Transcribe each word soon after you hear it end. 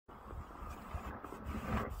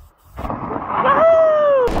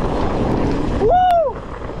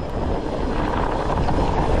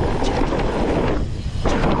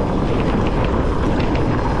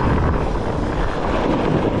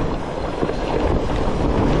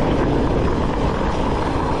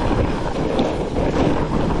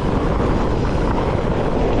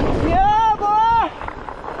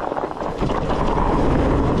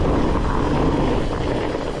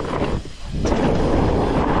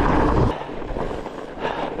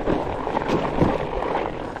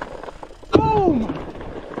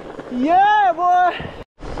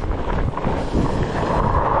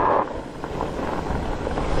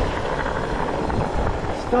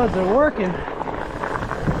studs are working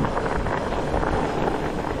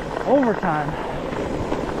overtime.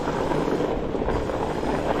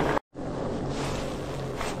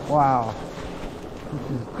 Wow, this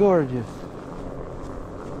is gorgeous.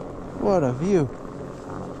 What a view.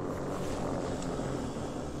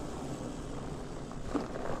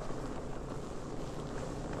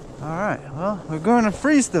 Alright, well, we're going to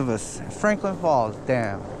Freezetivus, Franklin Falls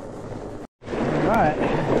Dam. Alright, here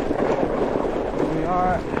we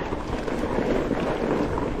are.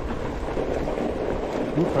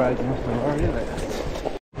 Who rides must have already left.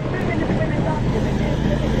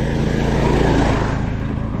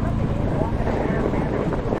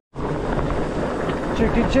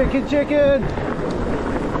 Chicken, chicken, chicken!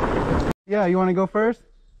 Yeah, you want to go first?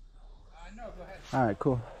 No, go ahead. Alright,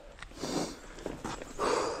 cool.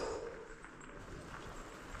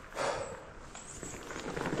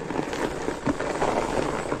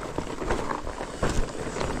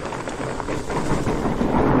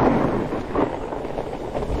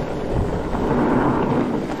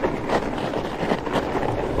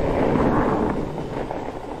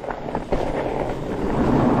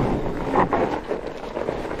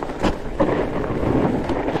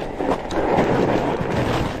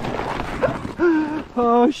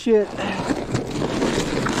 Oh shit.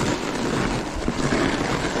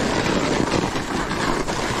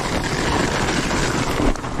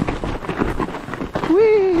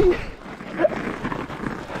 Whee!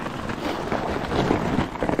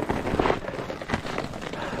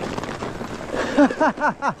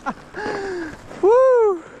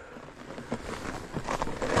 Woo!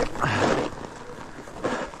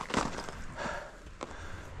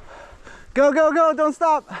 Go, go, go, don't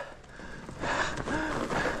stop.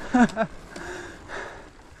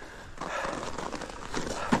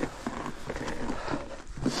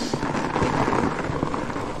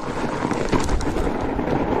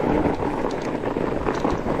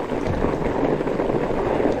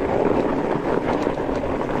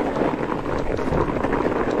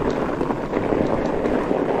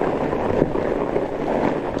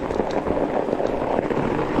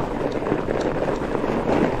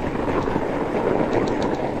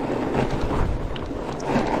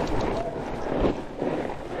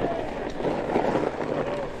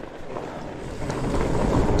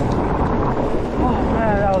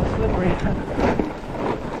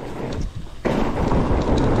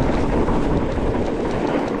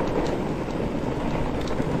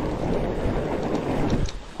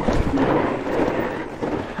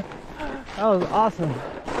 That was awesome.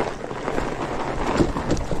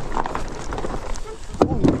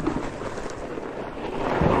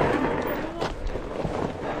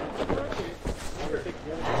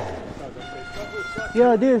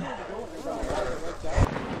 Yeah, dude.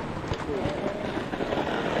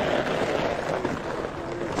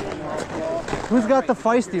 Who's got the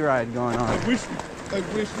feisty ride going on? I wish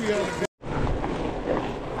we had a...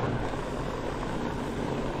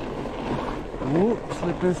 Ooh,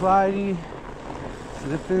 slip and slidey.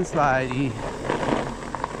 Slip and slidey.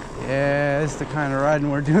 Yeah, it's the kind of riding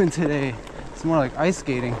we're doing today. It's more like ice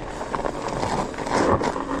skating.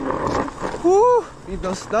 Woo! Need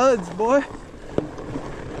those studs, boy.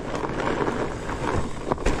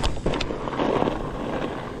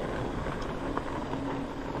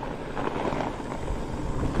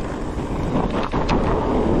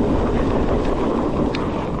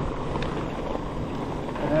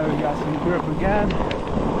 There we got some grip again.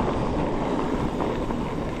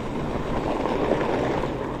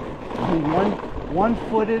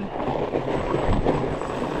 One-footed,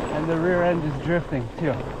 and the rear end is drifting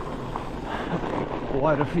too.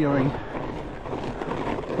 What a feeling.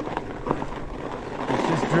 It's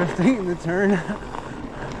just drifting in the turn.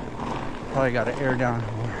 Probably got to air down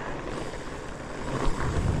more.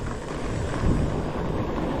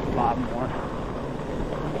 A lot more.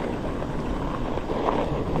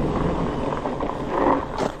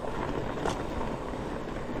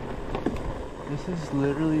 This is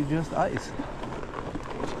literally just ice.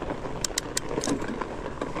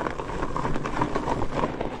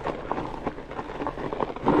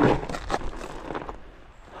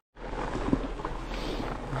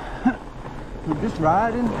 We're just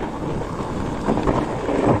riding.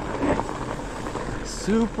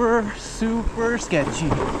 Super, super sketchy.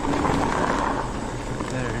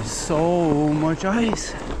 There's so much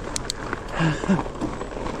ice.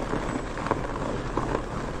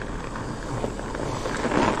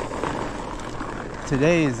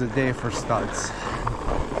 Today is the day for studs.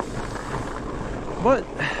 But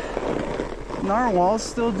Gnarwahl's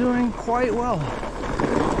still doing quite well.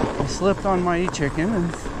 I slipped on my chicken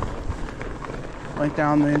and went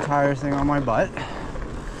down the entire thing on my butt.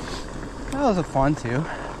 That was a fun too.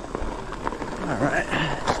 Alright.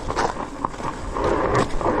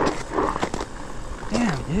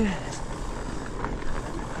 Damn, dude.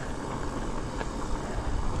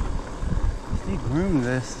 They groomed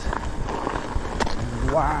this.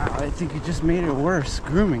 Wow, I think it just made it worse,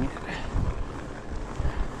 grooming it.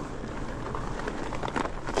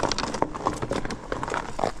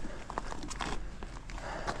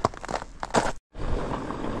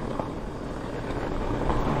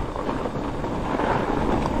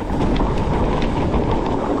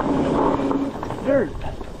 Dirt.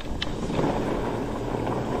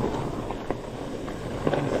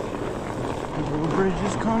 The bridge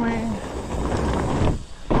is coming.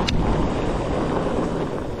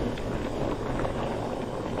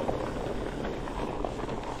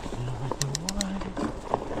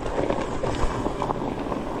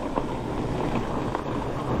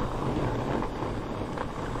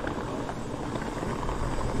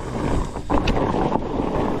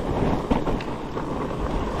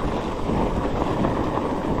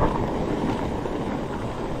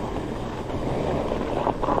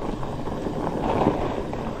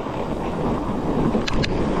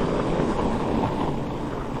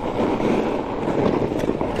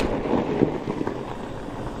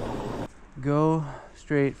 Go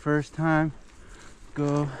straight first time,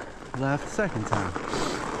 go left second time.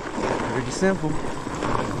 Pretty simple. Just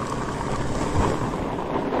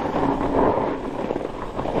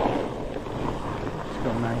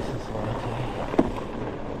go nice and slow today.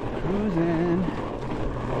 Cruising.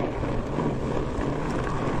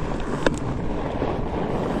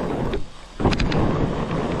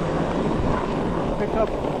 Pick up.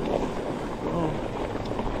 Oh,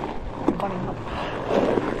 bunny hop.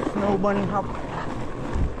 Snow bunny hop.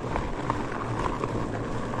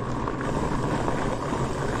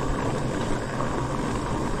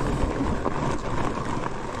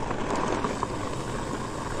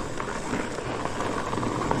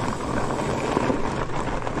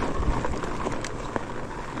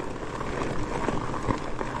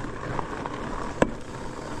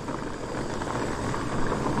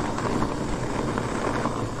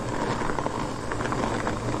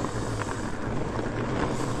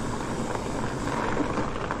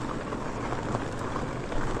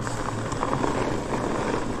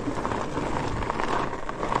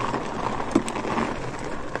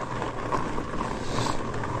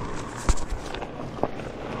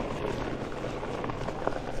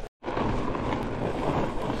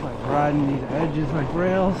 Riding these edges like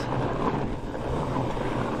rails.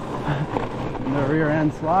 And the rear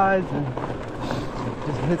end slides and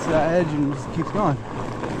just hits that edge and just keeps going.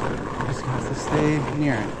 Just has to stay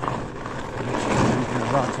near it. You're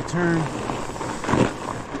about to turn.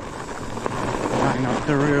 Line up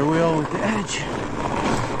the rear wheel with the edge.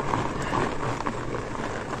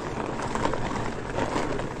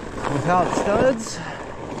 Without studs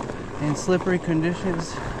in slippery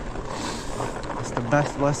conditions, it's the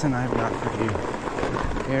best lesson I've got for you.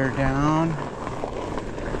 Air down,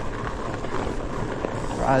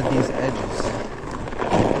 ride these edges.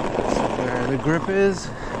 That's where the grip is.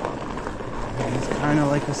 And it's kind of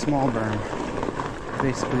like a small berm.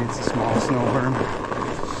 Basically, it's a small snow berm.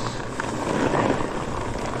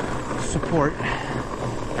 Support.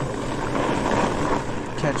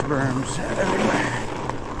 Catch berms everywhere.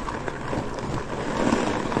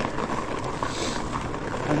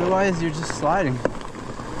 Otherwise, you're just sliding.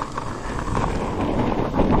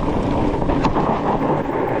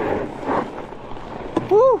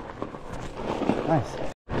 Woo! Nice.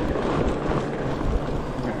 I'm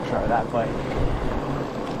gonna try that bike.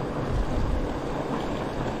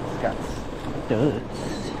 It's got studs.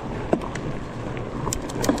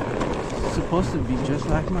 It's supposed to be just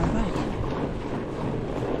like my bike.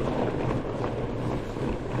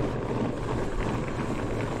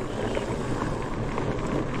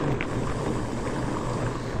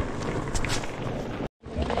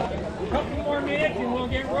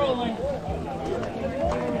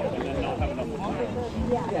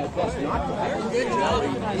 Good job.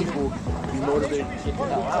 People be motivated.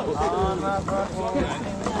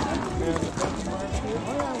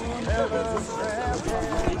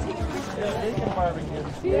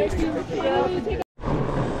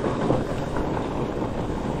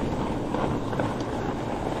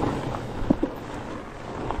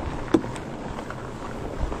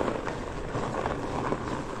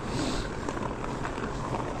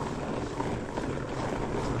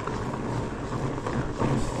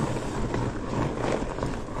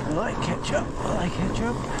 I like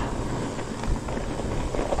ketchup.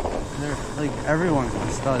 They're like everyone's on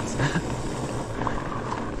studs.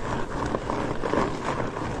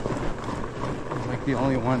 Like the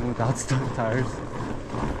only one without stud tires.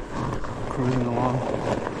 Cruising along.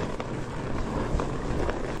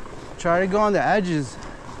 Try to go on the edges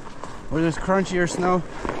where there's crunchier snow.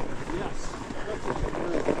 Yes.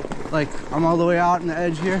 Like I'm all the way out on the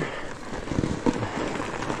edge here.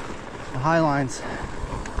 The high lines.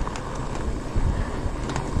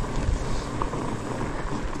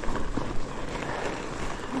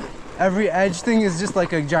 Every edge thing is just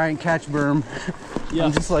like a giant catch berm. Yeah.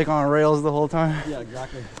 I'm just like on rails the whole time. Yeah,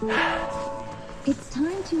 exactly. It's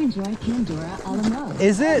time to enjoy Pandora a la mode.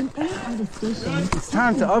 Is it? Station, It's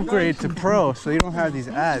time to upgrade to pro so you don't have these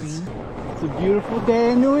ads. It's a beautiful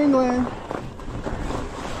day in New England.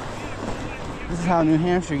 This is how New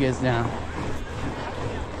Hampshire gets down.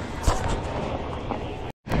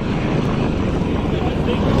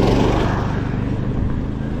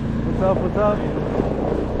 What's up, what's up?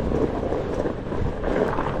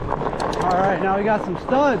 Alright, now we got some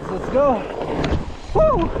studs. Let's go.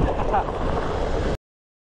 Woo!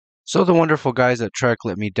 So the wonderful guys at Trek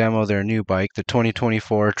let me demo their new bike, the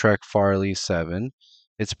 2024 Trek Farley 7.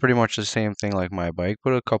 It's pretty much the same thing like my bike,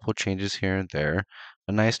 but a couple changes here and there.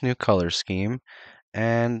 A nice new color scheme,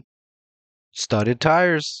 and studded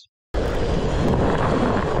tires.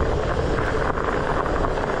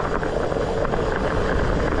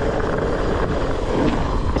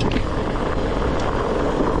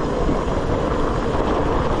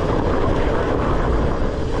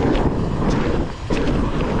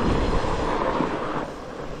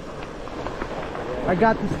 I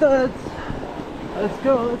got the studs. Let's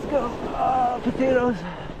go, let's go. Potatoes.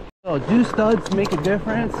 So, do studs make a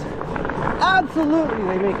difference? Absolutely,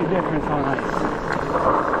 they make a difference on ice.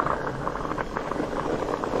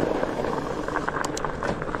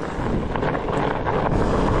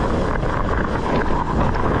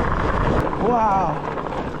 Wow.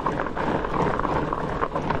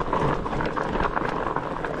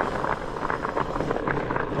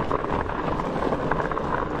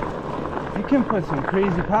 You can put some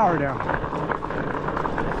crazy power down.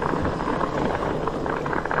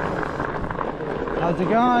 How's it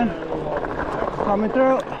going? Coming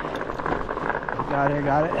through. Got it,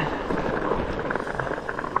 got it.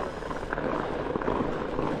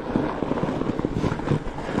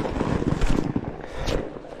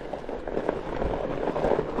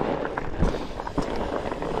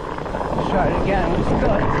 Let's try it again with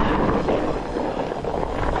studs.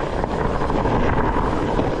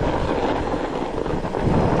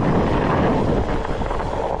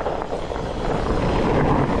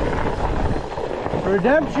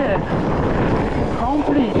 Redemption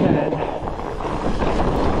completed.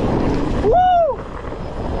 Woo!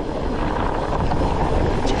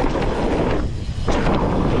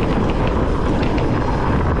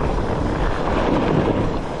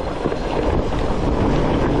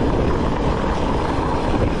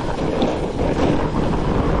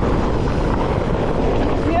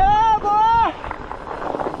 Yeah, boy!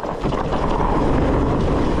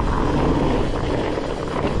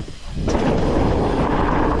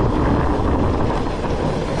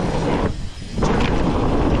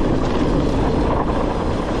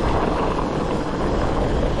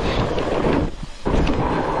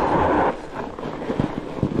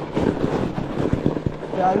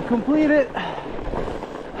 Gotta complete it.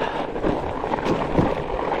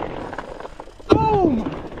 Boom!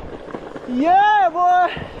 Yeah, boy!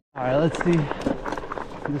 Alright, let's see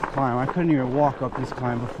this climb. I couldn't even walk up this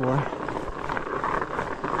climb before.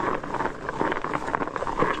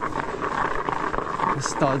 The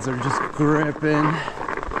studs are just gripping.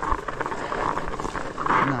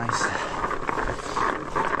 Nice.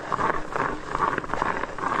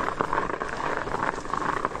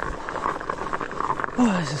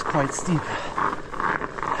 Oh, this is quite steep.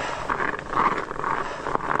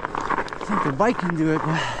 I think the bike can do it, but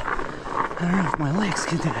I don't know if my legs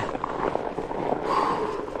can do it.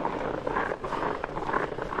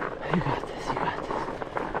 You got this, you got this.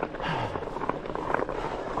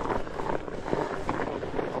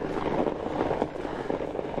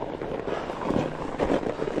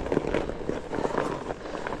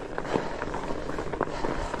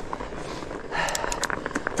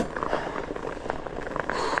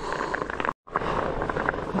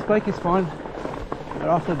 This bike is fun. Right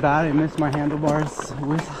off the bat, I missed my handlebars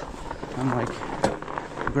width. I'm like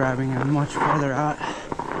grabbing it much farther out.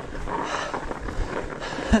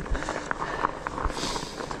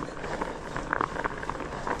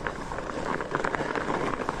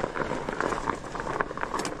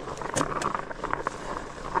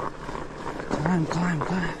 Climb, climb,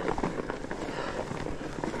 climb.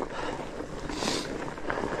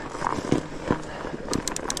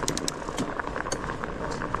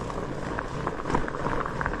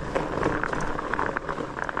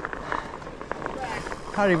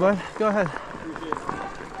 Howdy, bud. Go ahead.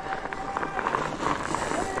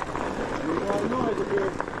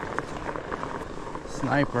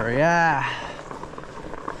 Sniper, yeah.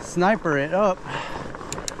 Sniper it up.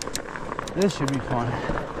 This should be fun.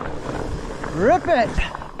 Rip it!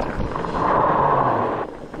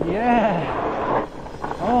 Yeah!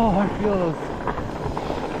 Oh, I feel those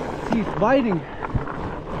teeth biting.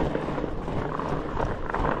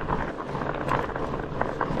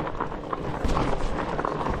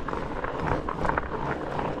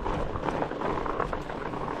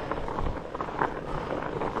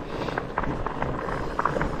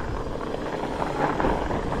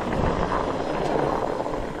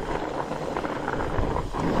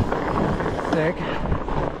 Sick.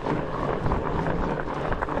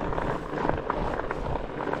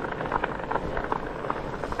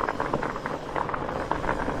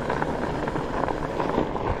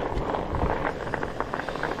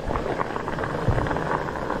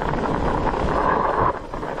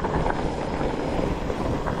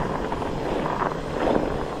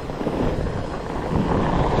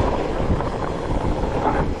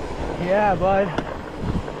 Yeah, bud.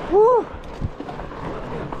 Woo!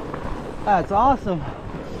 That's awesome.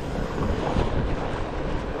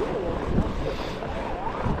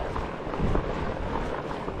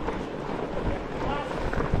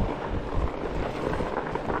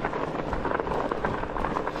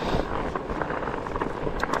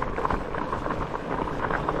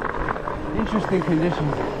 Interesting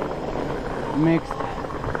conditions. Mixed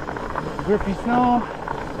grippy snow,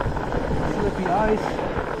 slippy ice,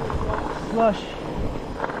 slush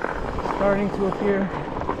starting to appear.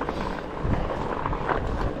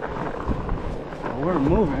 We're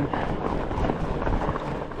moving.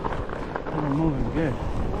 We're moving good.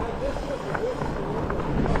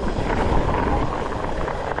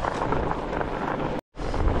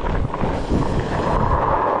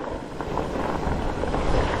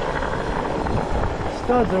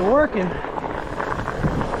 Studs are working.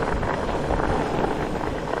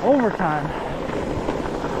 Overtime.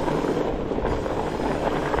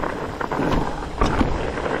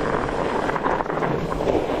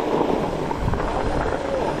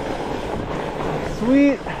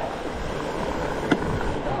 Sweet,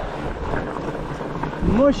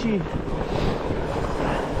 mushy,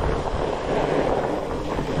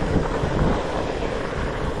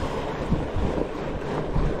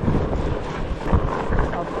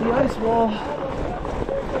 up the ice wall.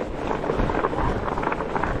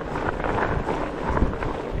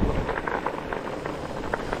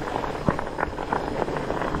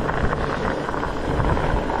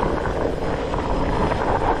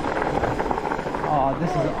 Oh,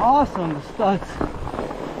 this is awesome, the studs.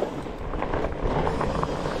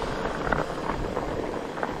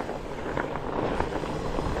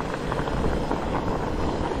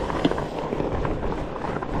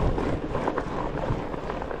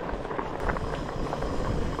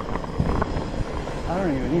 I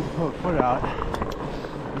don't even need to put a foot out.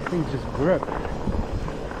 These things just grip.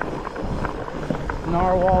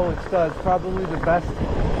 Gnarwahl with studs, probably the best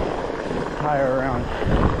tire around.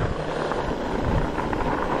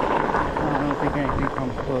 I don't think anything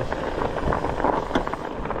comes close.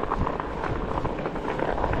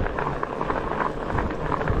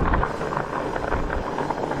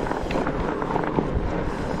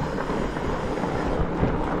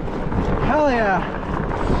 Hell yeah!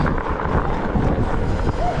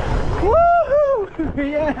 Woohoo!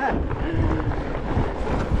 Yeah!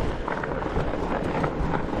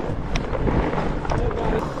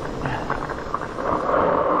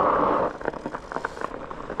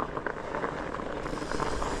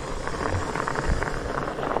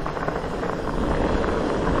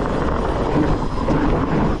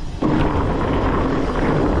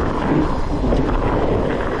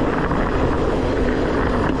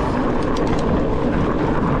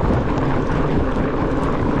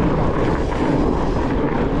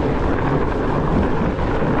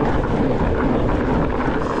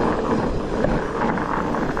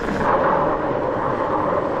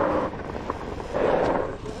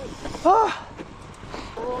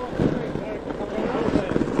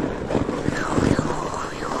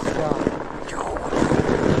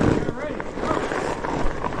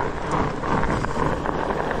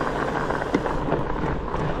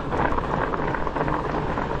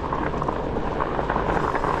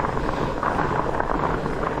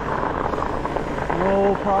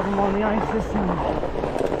 No problem on the ice this time.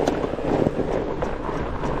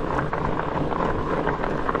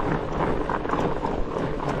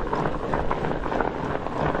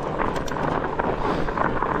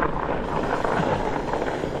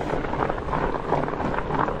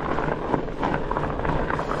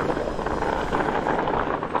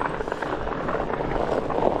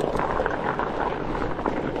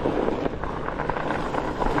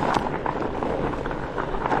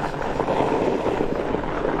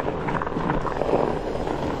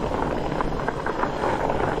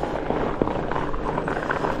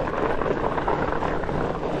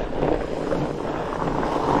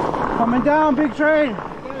 Coming down, big train.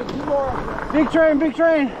 Big train, big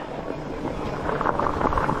train.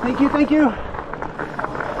 Thank you, thank you.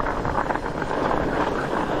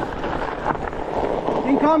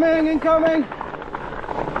 Incoming, incoming.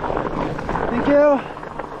 Thank you.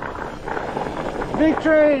 Big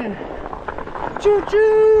train. Choo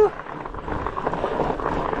choo.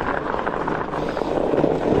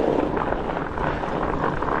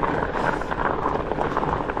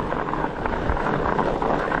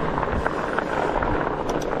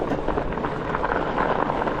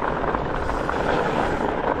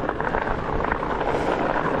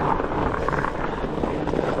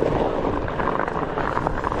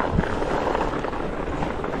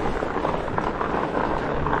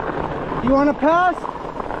 You want to pass?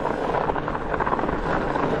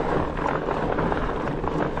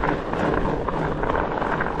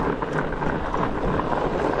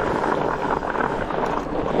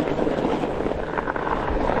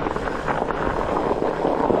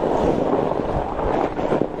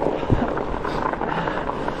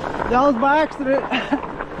 That was by accident.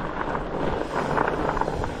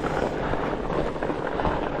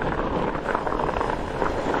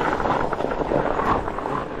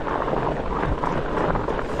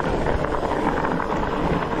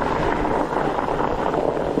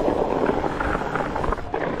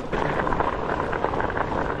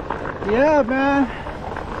 Yeah, man.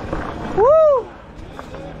 Woo!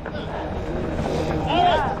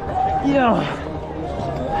 Yeah.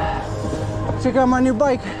 Check out my new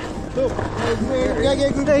bike.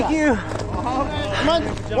 Thank you. Come on,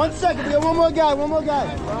 1 second. We got one more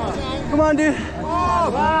guy. Come on, dude.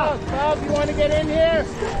 Bob, you want to get in here?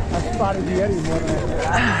 I spotted you anymore.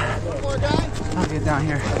 One more guy? I'll get down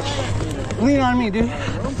here. Lean on me, dude.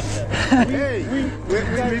 Hey, we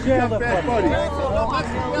become fast buddies.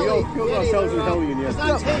 We don't kill ourselves with Hellion yet.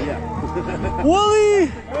 Yeah.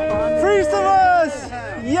 Wooly! Freezetivus!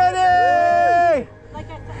 Yeti!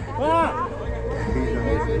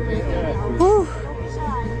 Woo.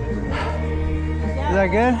 Is that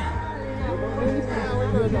good?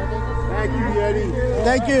 Thank you, Yeti.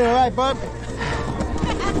 Thank you. All right, bub.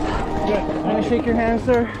 Can I shake your hand,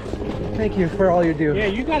 sir? Thank you for all you do. Yeah,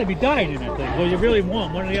 you got to be dying in that thing. Well, you really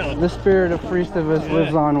want one or the other. The spirit of Freezetivus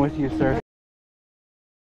lives on with you, sir.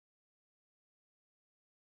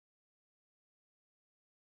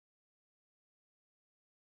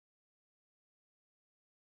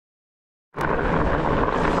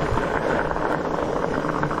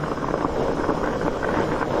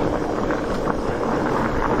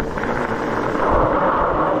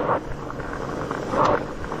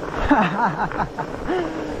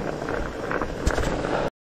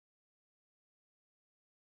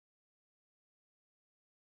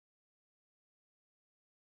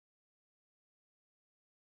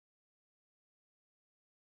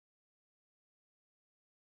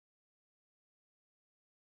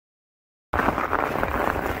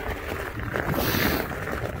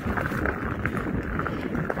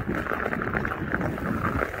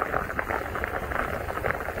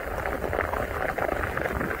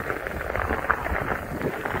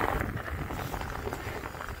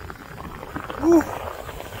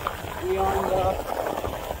 We on the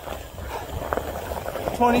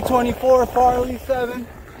 2024 Farley 7.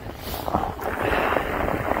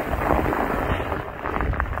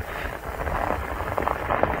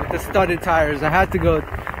 With the studded tires. I had to go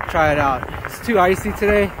try it out. It's too icy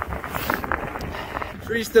today.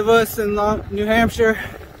 Freezetivus in New Hampshire.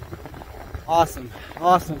 Awesome,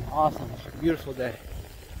 awesome, awesome. Beautiful day.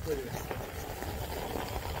 Look at this.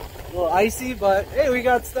 A little icy, but hey, we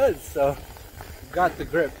got studs, so we got the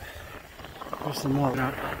grip. There's some more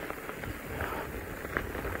out.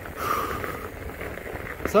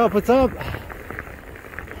 What's up? What's up?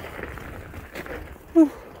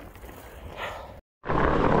 Whew.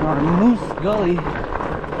 Our Moose Gully,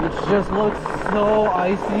 which just looks so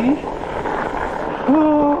icy.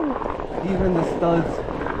 Whew. Even the studs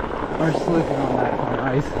are slipping on that kind of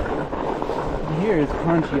ice. Here it's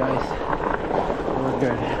crunchy ice. We're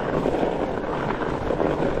good.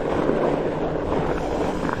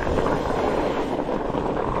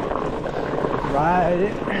 Ride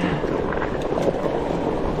it.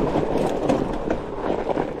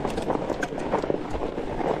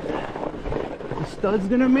 The stud's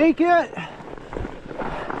gonna make it.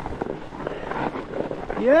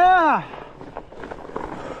 Yeah.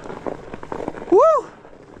 Woo.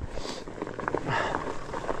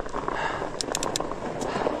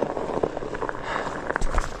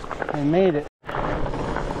 I made it.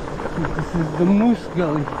 This is the Moose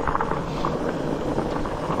Gully.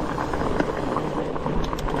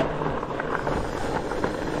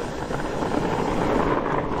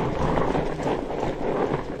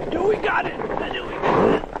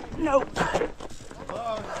 Nope.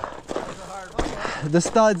 The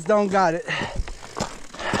studs don't got it.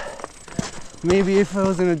 Maybe if I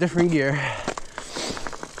was in a different gear.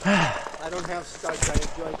 I don't have studs, I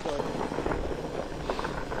enjoy going.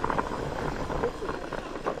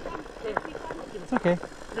 It's okay.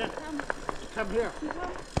 Come here.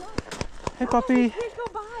 Hey, puppy. Please go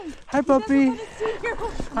by. Hi, puppy. Want to see you.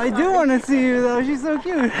 I do want to see you, though. She's so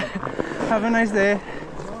cute. Have a nice day.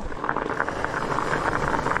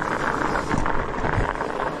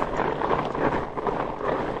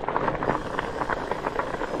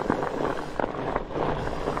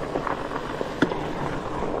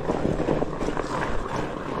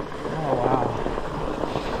 Oh, wow.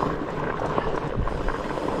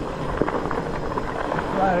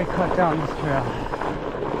 Glad I cut down this trail.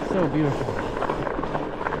 So beautiful.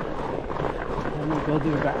 Let me go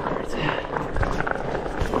do it backwards.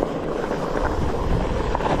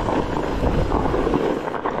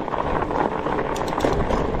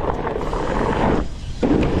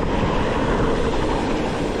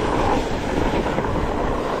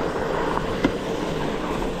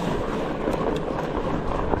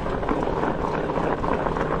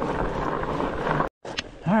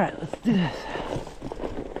 All right, let's do this.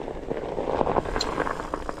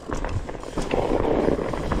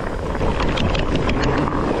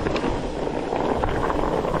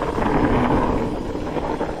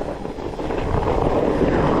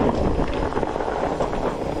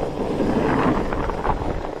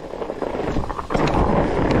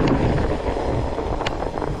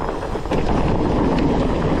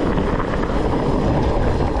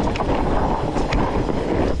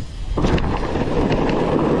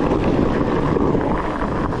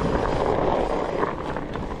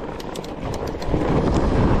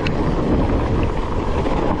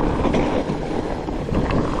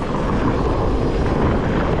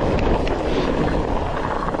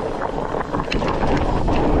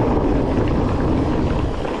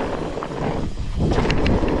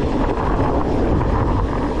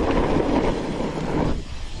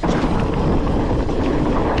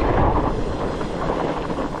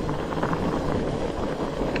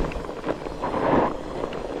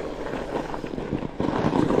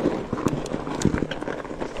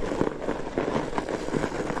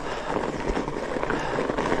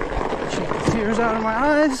 Tears out of my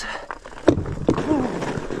eyes.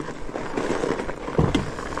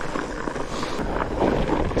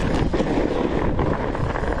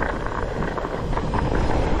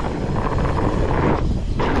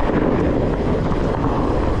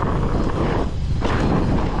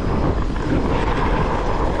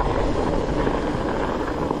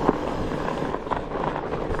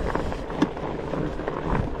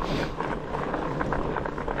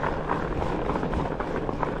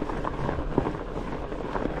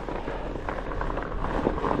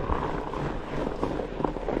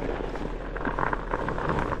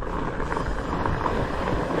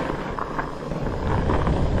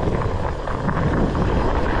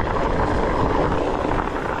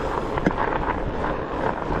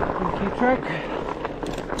 Trek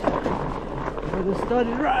for the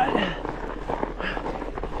studded ride.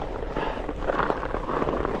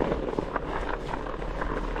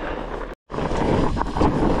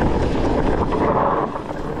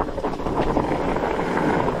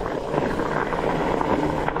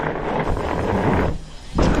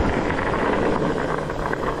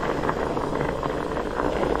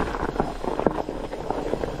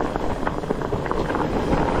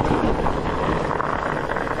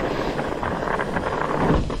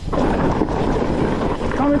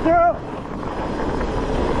 Coming through.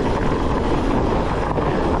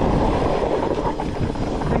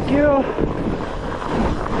 Thank you.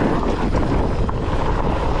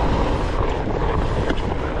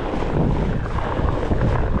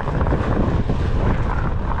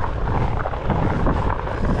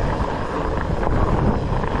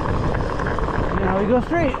 Now we go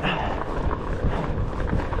straight.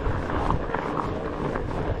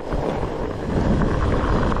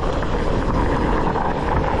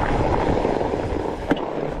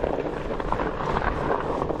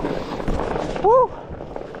 Woo!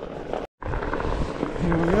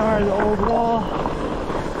 Here we are, the old wall.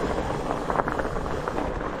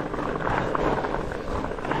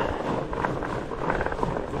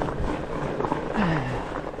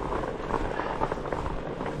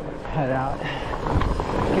 Head out,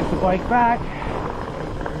 get the bike back,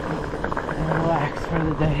 and relax for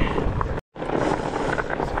the day.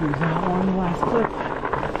 Squeeze out one last clip.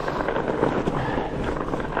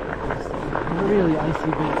 Really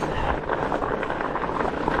icy bits.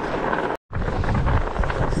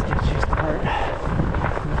 Sketchiest part.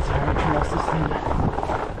 That's how I trust this thing.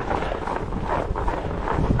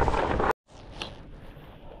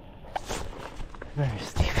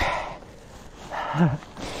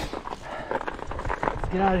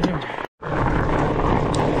 out of here.